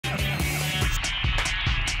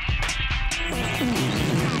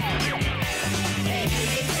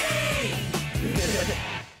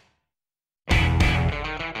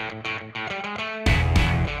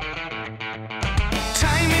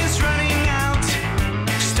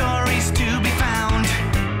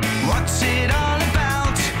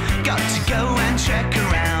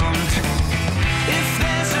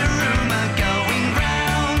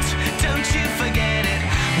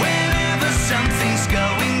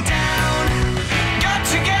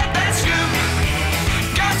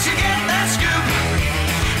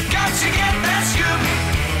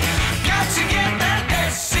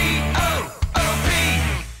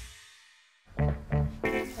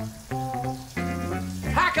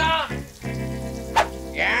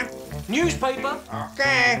Newspaper. OK.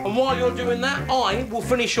 And while you're doing that, I will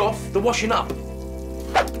finish off the washing up.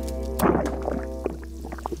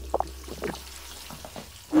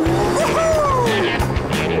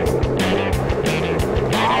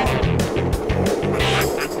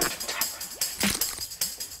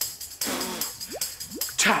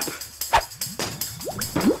 Tap.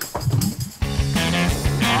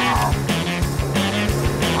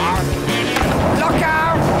 Look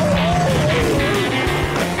out!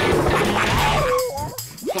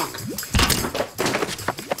 Plug.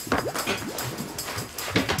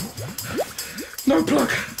 No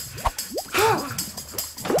plug.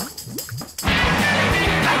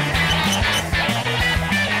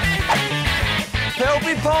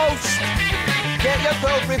 Pilbury Post! Get your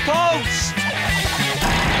Pilbury Post!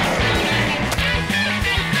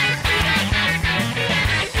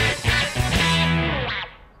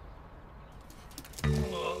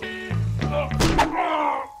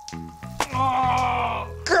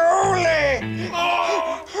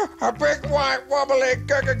 A big white wobbly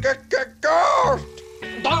ghost!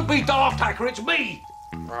 Don't be daft, Hacker, it's me!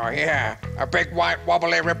 Oh, yeah, a big white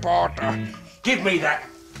wobbly reporter. Give me that.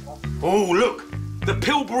 Oh, look, the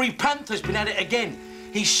Pilbury Panther's been at it again.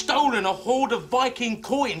 He's stolen a hoard of Viking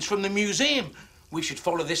coins from the museum. We should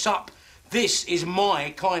follow this up. This is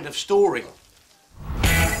my kind of story.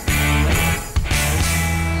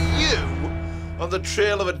 You on the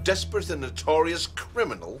trail of a desperate and notorious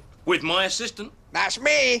criminal? With my assistant. That's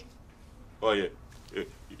me. Oh, yeah.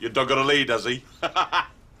 Your dog got a lead, has he?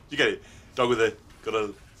 You get it? Dog with a... got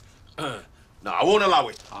a... No, I won't allow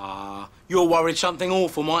it. You're worried something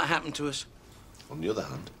awful might happen to us. On the other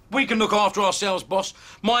hand... We can look after ourselves, boss.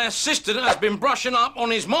 My assistant has been brushing up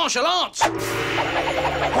on his martial arts. Could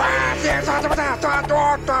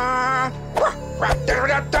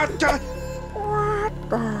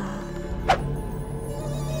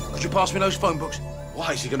you pass me those phone books?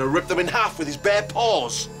 Why, is he going to rip them in half with his bare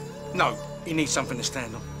paws? No, he needs something to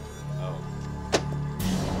stand on.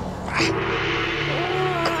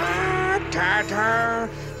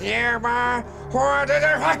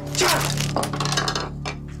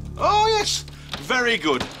 Oh, yes. Very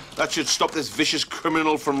good. That should stop this vicious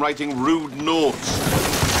criminal from writing rude notes.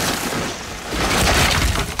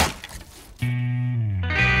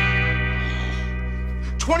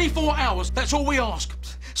 "24 hours, that's all we ask.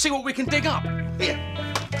 See what we can dig up." Here.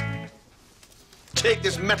 Take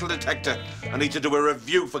this metal detector. I need to do a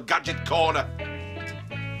review for Gadget Corner.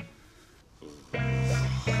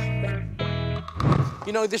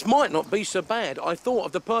 You know, this might not be so bad. I thought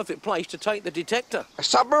of the perfect place to take the detector. A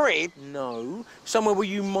submarine? No, somewhere where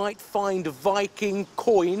you might find Viking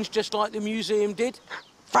coins, just like the museum did.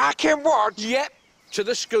 Viking what? Yep, to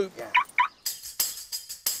the scoop. Yeah.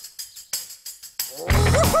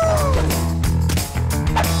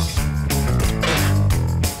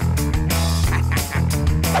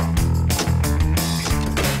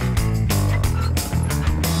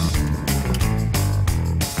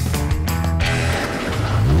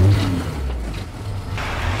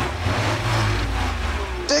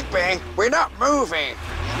 Digby, we're not moving.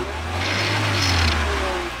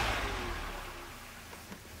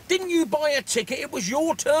 Didn't you buy a ticket? It was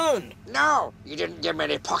your turn. No, you didn't give me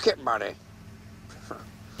any pocket money.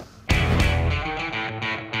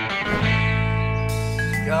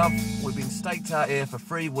 Gov, we've been staked out here for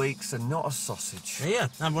 3 weeks and not a sausage. Here,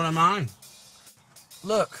 have one of mine.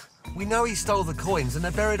 Look, we know he stole the coins and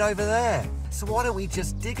they're buried over there. So why don't we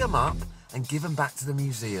just dig them up and give them back to the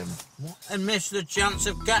museum? What? And miss the chance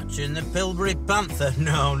of catching the Pilbury Panther?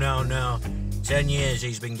 No, no, no. 10 years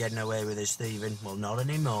he's been getting away with his thieving. Well, not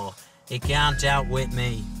anymore. He can't outwit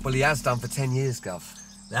me. Well, he has done for 10 years, Gov.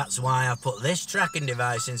 That's why I put this tracking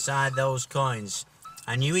device inside those coins.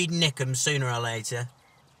 I knew he'd nick them sooner or later.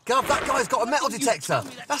 Gov, that guy's got a metal detector.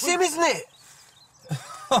 That's him, isn't it?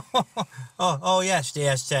 oh, yes,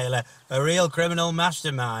 DS Taylor. A real criminal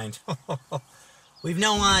mastermind. We've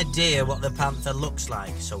no idea what the Panther looks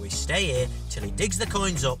like, so we stay here till he digs the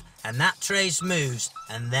coins up and that trace moves,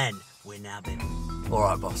 and then we nab him. All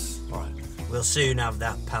right, boss. All right. We'll soon have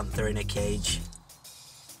that Panther in a cage.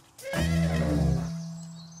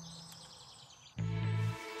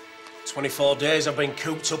 24 days I've been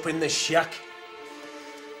cooped up in this shack.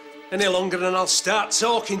 Any longer than I'll start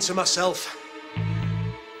talking to myself.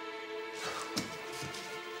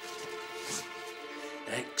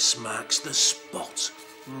 X marks the spot.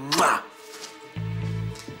 Mwah!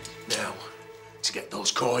 Now, to get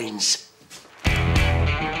those coins.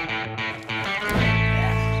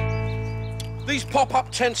 These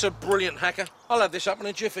pop-up tents are brilliant, Hacker. I'll have this up in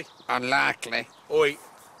a jiffy. Unlikely. Oi,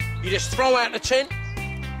 you just throw out the tent,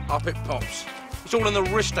 up it pops. It's all in the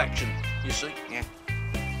wrist action, you see. Yeah.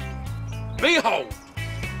 Behold!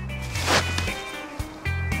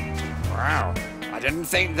 Wow. I didn't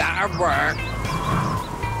think that'd work.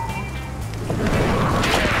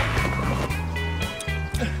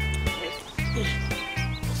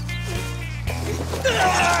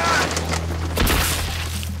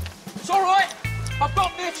 It's all right. I've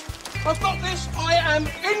got this. I've got this. I am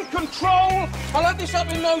in control. I'll have this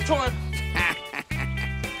up in no time.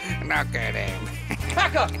 Look at him.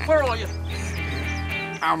 Hacker, where are you?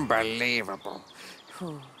 Unbelievable.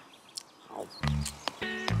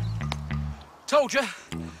 Told you.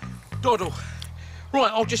 Doddle. Right,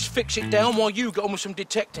 I'll just fix it down while you get on with some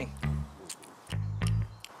detecting.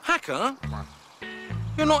 Hacker?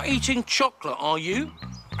 You're not eating chocolate, are you?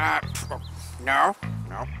 No.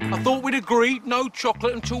 I thought we'd agreed no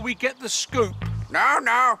chocolate until we get the scoop.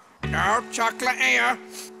 No chocolate here.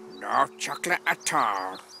 No chocolate at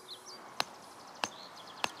all.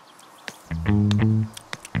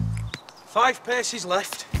 5 paces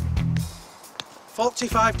left.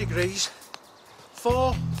 45 degrees.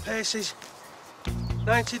 4 paces.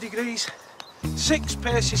 90 degrees. 6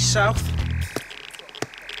 paces south.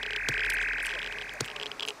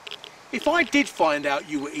 If I did find out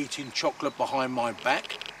you were eating chocolate behind my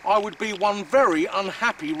back, I would be one very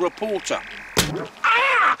unhappy reporter.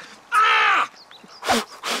 Ah! Ah!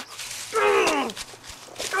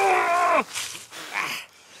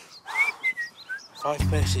 5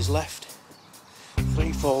 paces left.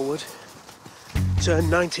 3 forward.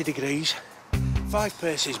 Turn 90 degrees. 5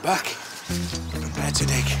 paces back. Prepare to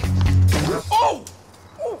dig. Oh!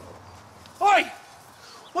 Oh! Oi!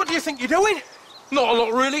 What do you think you're doing? Not a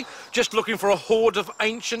lot, really. Just looking for a hoard of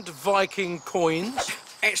ancient Viking coins.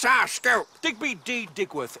 It's our scoop. Digby D.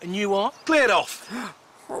 Digworth, and you are? Cleared off.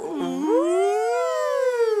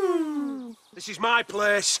 This is my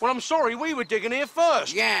place. Well, I'm sorry, we were digging here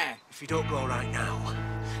first. Yeah. If you don't go right now,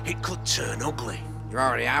 it could turn ugly. You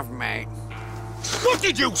already have, mate. What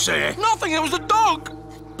did you say? Nothing, it was the dog.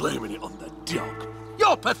 Blaming it on the dog.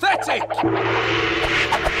 You're pathetic.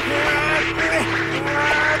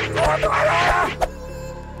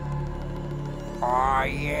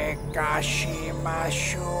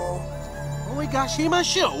 Oyegashimashu.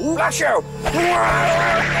 Oyegashimashu? Bless you!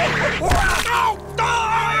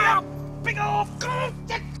 Big off!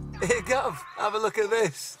 Here, Gov, have a look at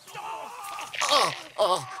this.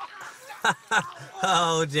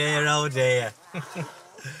 Oh dear, oh dear.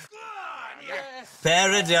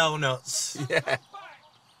 Pair of donuts. Yeah.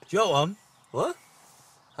 Do you want one? What?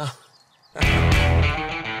 Oh.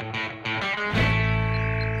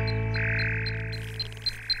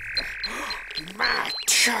 My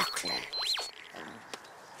chocolate.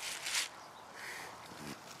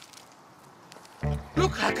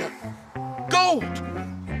 Look, Hacker. Gold.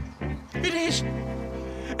 It is.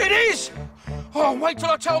 It is. Oh, wait till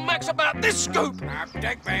I tell Max about this scoop.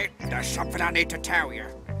 Digby, there's something I need to tell you.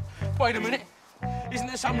 Wait a minute. Isn't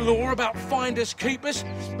there some law about finders keepers?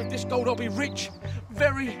 With this gold, I'll be rich.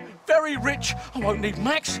 Very, very rich. I won't need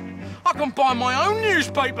Max. I can buy my own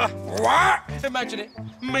newspaper. What? Imagine it.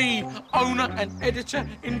 Me, owner and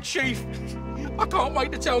editor-in-chief. I can't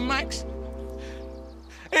wait to tell Max.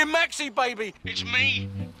 Here, Maxie, baby. It's me,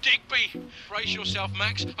 Digby. Brace yourself,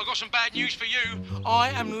 Max. I've got some bad news for you.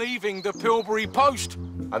 I am leaving the Pilbury Post.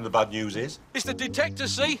 And the bad news is? It's the detector,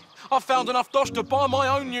 see? I've found enough dosh to buy my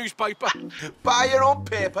own newspaper. Buy your own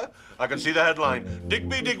paper? I can see the headline.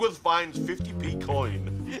 Digby Digworth finds 50p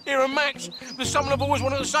coin. Here, and Max, there's something I've always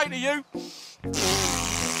wanted to say to you.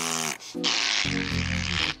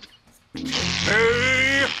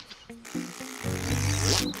 Hey!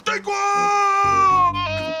 Digworth!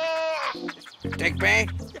 Digby?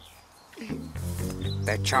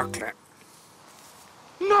 The chocolate.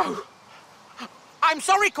 No. I'm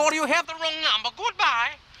sorry, Corey, you have the wrong number.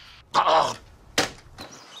 Goodbye. Oh.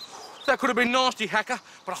 That could have been nasty, Hacker,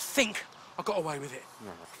 but I think I got away with it.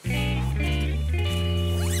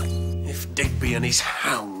 If Digby and his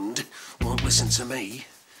hound won't listen to me,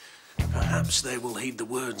 perhaps they will heed the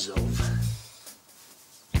words of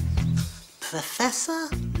Professor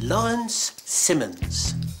Lawrence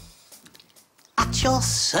Simmons. At your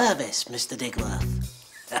service, Mr. Digworth.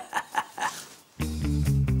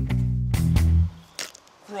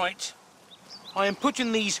 Right. I am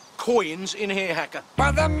putting these coins in here, Hacker.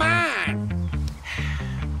 But the man!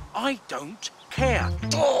 I don't care.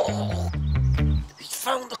 Oh, he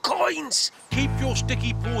found the coins. Keep your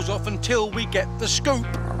sticky paws off until we get the scoop.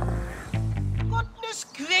 Goodness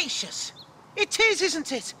gracious. It is,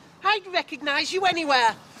 isn't it? I'd recognise you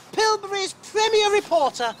anywhere. Pilbury's premier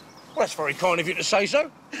reporter. Well, that's very kind of you to say so.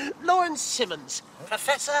 Lawrence Simmons,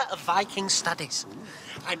 Professor of Viking Studies.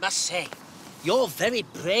 I must say, you're very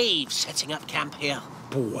brave setting up camp here.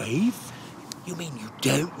 Brave? You mean you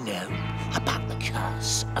don't know about the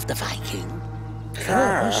curse of the Viking?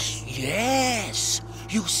 Curse? Yes.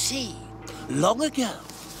 You see, long ago,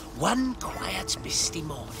 one quiet, misty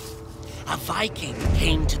morning, a Viking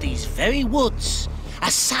came to these very woods,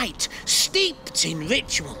 a site steeped in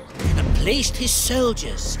ritual, and placed his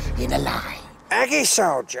soldiers in a line. Eggy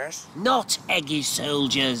soldiers? Not eggy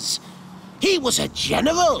soldiers. He was a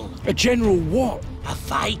general. A general what? A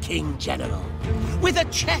Viking general. With a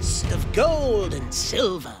chest of gold and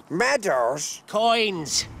silver. Medals?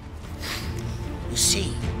 Coins. You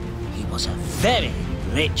see, he was a very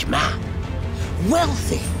rich man.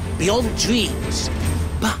 Wealthy beyond dreams.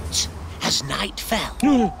 But as night fell,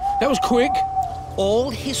 That was quick. all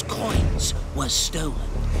his coins were stolen.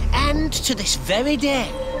 And to this very day,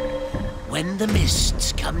 when the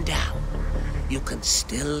mists come down, you can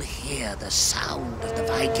still hear the sound of the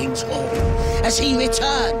Viking's horn as he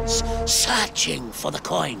returns, searching for the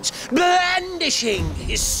coins, brandishing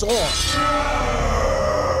his sword.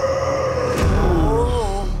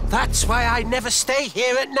 That's why I never stay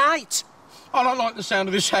here at night. I don't like the sound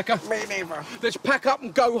of this, Hacker. Me neither. Let's pack up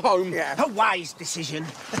and go home. Yeah. A wise decision.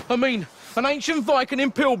 I mean, an ancient Viking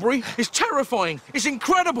in Pilbury is terrifying. It's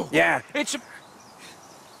incredible. Yeah. It's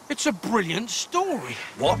a brilliant story.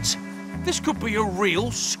 What? This could be a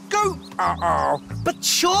real scoop. Uh-oh. But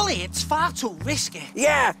surely it's far too risky.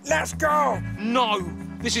 Yeah, let's go. No,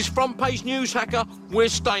 this is front page news, Hacker. We're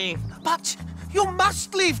staying. But you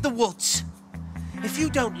must leave the woods. If you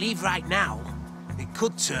don't leave right now, it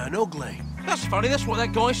could turn ugly. That's funny. That's what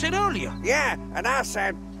that guy said earlier. Yeah, and I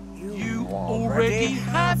said... You already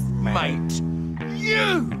have, mate.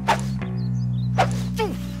 You!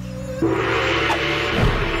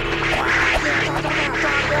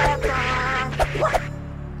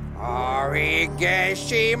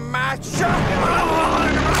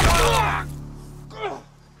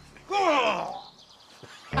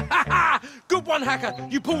 Good one, Hacker.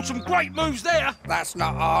 You pulled some great moves there. That's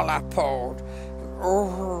not all I pulled.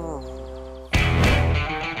 Oh.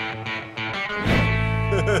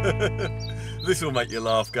 This will make you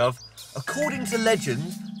laugh, Gov. According to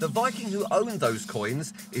legend, the Viking who owned those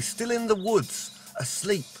coins is still in the woods,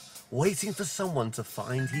 asleep, waiting for someone to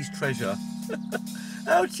find his treasure.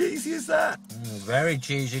 How cheesy is that? Very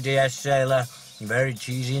cheesy, DS Sailor. Very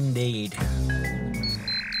cheesy indeed.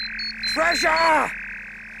 Treasure!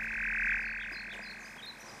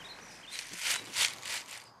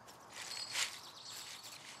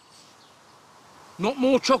 Not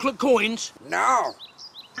more chocolate coins. No.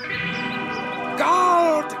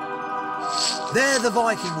 Gold! There the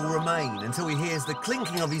Viking will remain until he hears the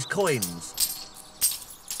clinking of his coins.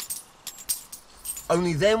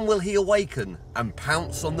 Only then will he awaken and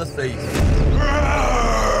pounce on the thief.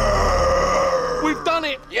 We've done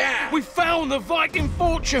it. Yeah. We found the Viking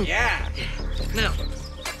fortune. Yeah. Now,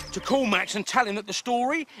 to call Max and tell him that the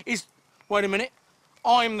story is... Wait a minute.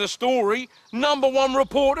 I'm the story. #1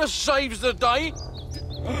 reporter saves the day.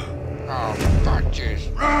 Oh, bunches.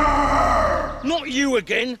 Not you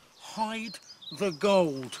again. Hide the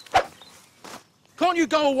gold. Can't you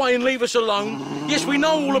go away and leave us alone? Yes, we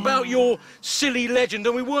know all about your silly legend,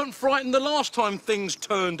 and we weren't frightened the last time things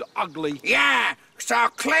turned ugly. Yeah, so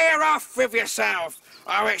clear off with yourself,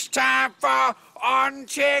 or it's time for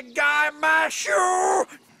Onchigamashu.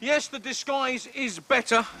 Yes, the disguise is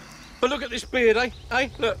better. But look at this beard, eh?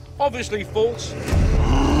 Hey, look, obviously false.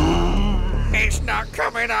 It's not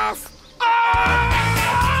coming off.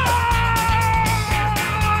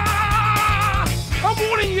 I'm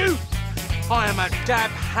warning you! I am a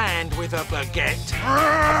dab hand with a baguette.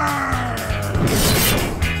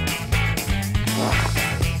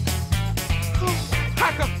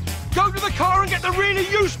 Hacker, go to the car and get the really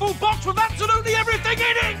useful box with absolutely everything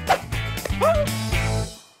in it!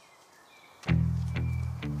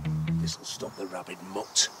 This'll stop the rabid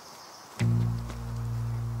mutt.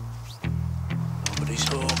 Nobody's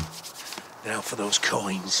home. Now for those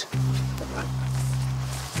coins.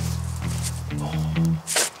 Oh,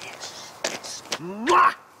 yes, yes.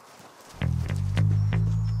 Mwah!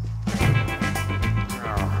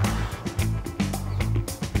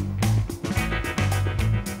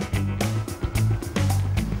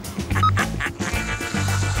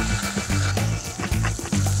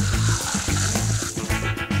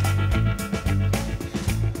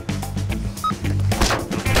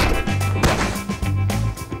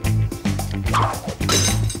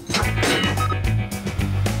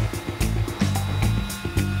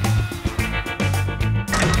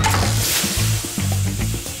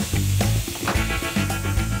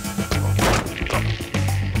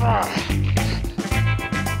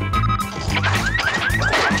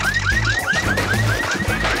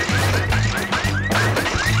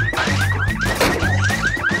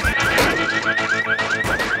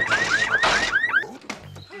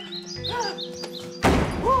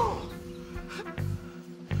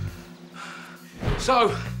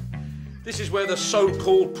 So, this is where the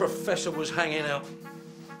so-called professor was hanging out.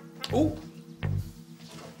 Ooh.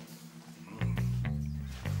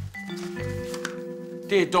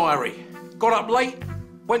 Dear diary, got up late,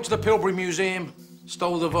 went to the Pilbury Museum,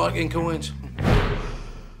 stole the Viking coins.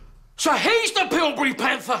 So he's the Pilbury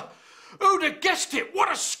Panther! Who'd have guessed it?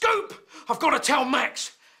 What a scoop! I've got to tell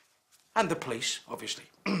Max. And the police, obviously.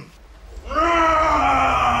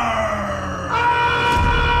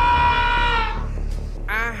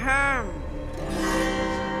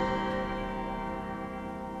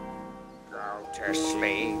 Go to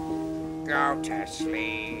sleep, go to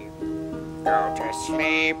sleep, go to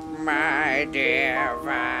sleep, my dear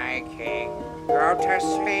Viking. Go to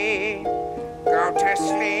sleep,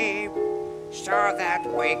 so that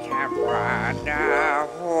we can run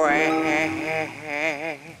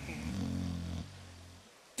away.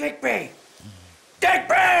 Digby!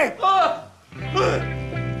 Digby!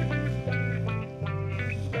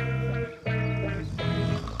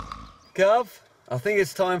 Gov, I think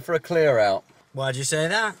it's time for a clear out. Why'd you say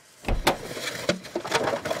that?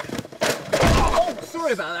 Oh,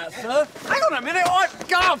 sorry about that, sir. Hang on a minute.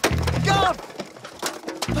 Gov!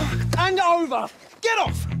 Hand it over! Get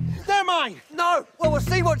off! They're mine! No! Well, we'll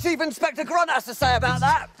see what Chief Inspector Grunt has to say about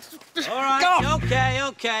that. All right,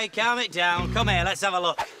 OK, calm it down. Come here, let's have a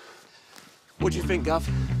look. What do you think, Gov?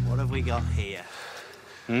 What have we got here?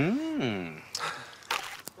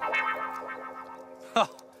 Oh,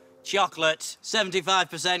 chocolate.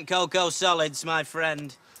 75% cocoa solids, my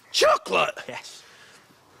friend. Chocolate? Yes.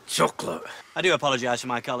 Chocolate? I do apologise for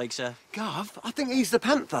my colleague, sir. Gov, I think he's the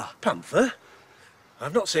panther. Panther?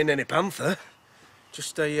 I've not seen any panther.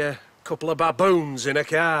 Just a couple of baboons in a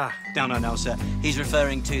car. No, sir. He's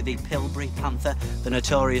referring to the Pilbury Panther, the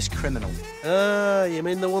notorious criminal. Ah, you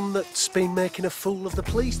mean the one that's been making a fool of the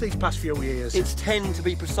police these past few years? It's 10 to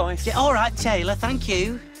be precise. Yeah, all right, Taylor, thank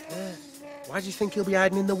you. Why do you think he'll be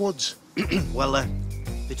hiding in the woods? Well,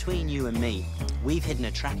 between you and me, we've hidden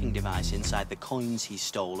a tracking device inside the coins he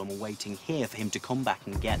stole and we're waiting here for him to come back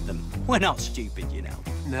and get them. We're not stupid, you know.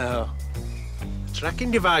 No.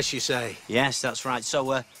 Tracking device, you say? Yes, that's right.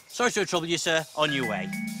 So, sorry to trouble you, sir. On your way.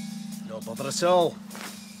 No bother at all.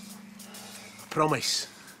 I promise.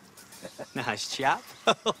 Nice chap.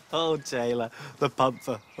 Oh, Taylor, the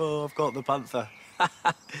panther. Oh, I've got the panther.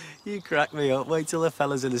 You crack me up. Wait till the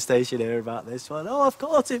fellas in the station hear about this one. Oh, I've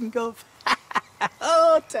caught him, Gov.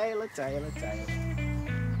 Oh, Taylor.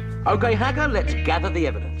 OK, Hacker, let's gather the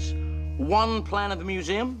evidence. 1 plan of the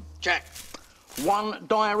museum. Check, 1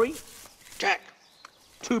 diary. check.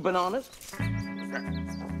 2 bananas.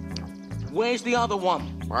 Where's the other one?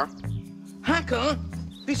 What? Hacker,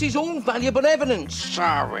 this is all valuable evidence.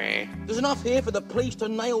 Sorry. There's enough here for the police to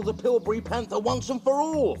nail the Pilbury Panther once and for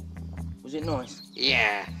all. Was it nice?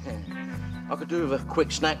 Yeah. I could do with a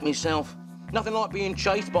quick snack myself. Nothing like being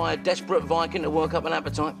chased by a desperate Viking to work up an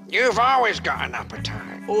appetite. You've always got an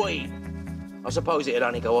appetite. Oi! I suppose it'd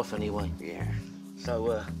only go off anyway. Yeah.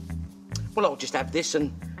 So, well, I'll just have this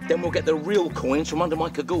and then we'll get the real coins from under my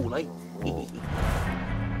cagoule, eh?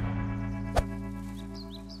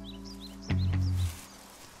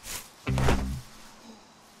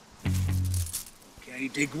 OK,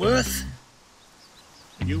 Digworth.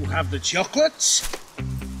 You have the chocolates.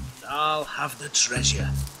 I'll have the treasure.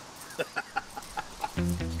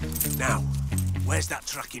 Now, where's that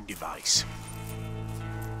tracking device?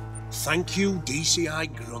 Thank you,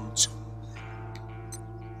 DCI Grunt.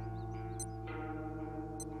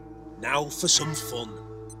 Now for some fun.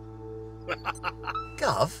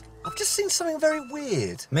 Gov, I've just seen something very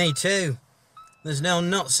weird. Me too. There's no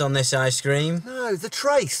nuts on this ice cream. No, the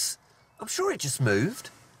trace. I'm sure it just moved.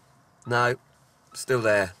 No, still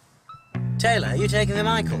there. Taylor, are you taking the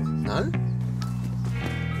Michael? No?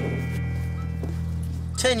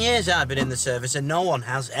 10 years I've been in the service and no one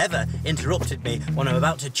has ever interrupted me when I'm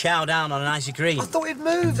about to chow down on an icy cream. I thought it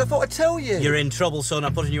moved. I thought I'd tell you. You're in trouble, son.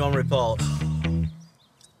 I'm putting you on report.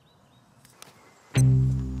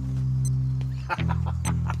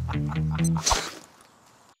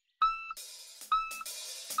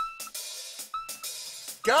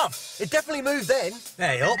 Gov, it definitely moved then.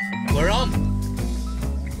 Hey, up. We're on.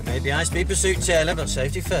 There may be ice be pursuit, Taylor, but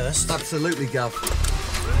safety first. Absolutely, Gov.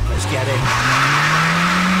 Let's get in.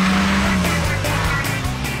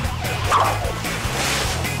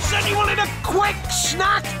 Send You wanted a quick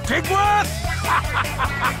snack, Digworth?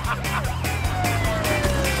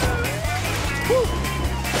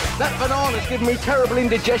 That banana's giving me terrible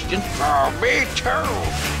indigestion. Oh, me too.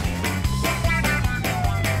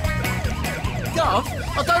 Gov,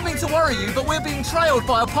 I don't mean to worry you, but we're being trailed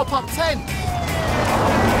by a pop-up tent.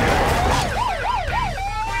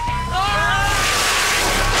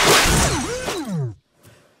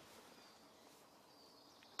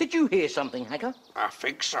 Did you hear something, Hacker? I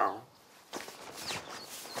think so.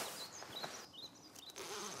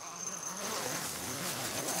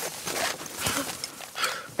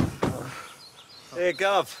 Here,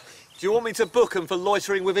 Gov. Do you want me to book 'em for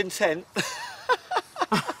loitering with intent?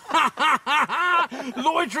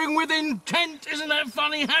 Loitering with intent, isn't that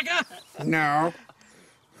funny, Hacker? No.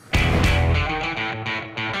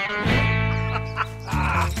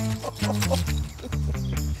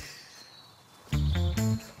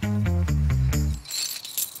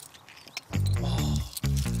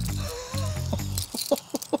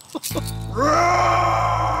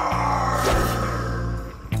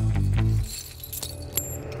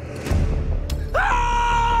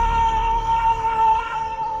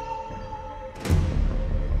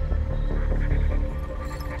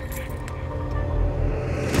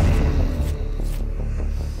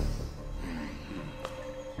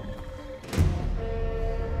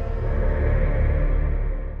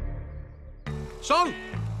 So,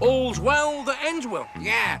 all's well that ends well.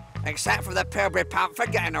 Yeah, except for the Pilbury Panther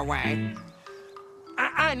getting away.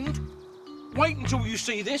 And wait until you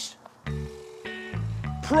see this.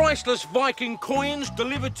 Priceless Viking coins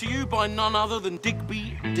delivered to you by none other than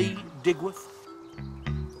Digby D. Digworth.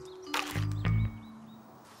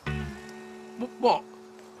 What?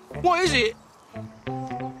 What is it?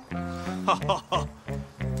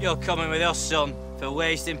 You're coming with us, son, for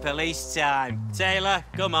wasting police time. Taylor,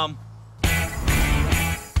 come on.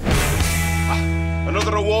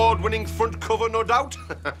 Another award-winning front cover, no doubt.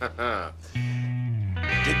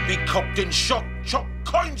 Digby copped in shot, chop,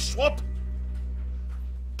 coin swap.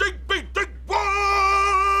 Digby, Digworth!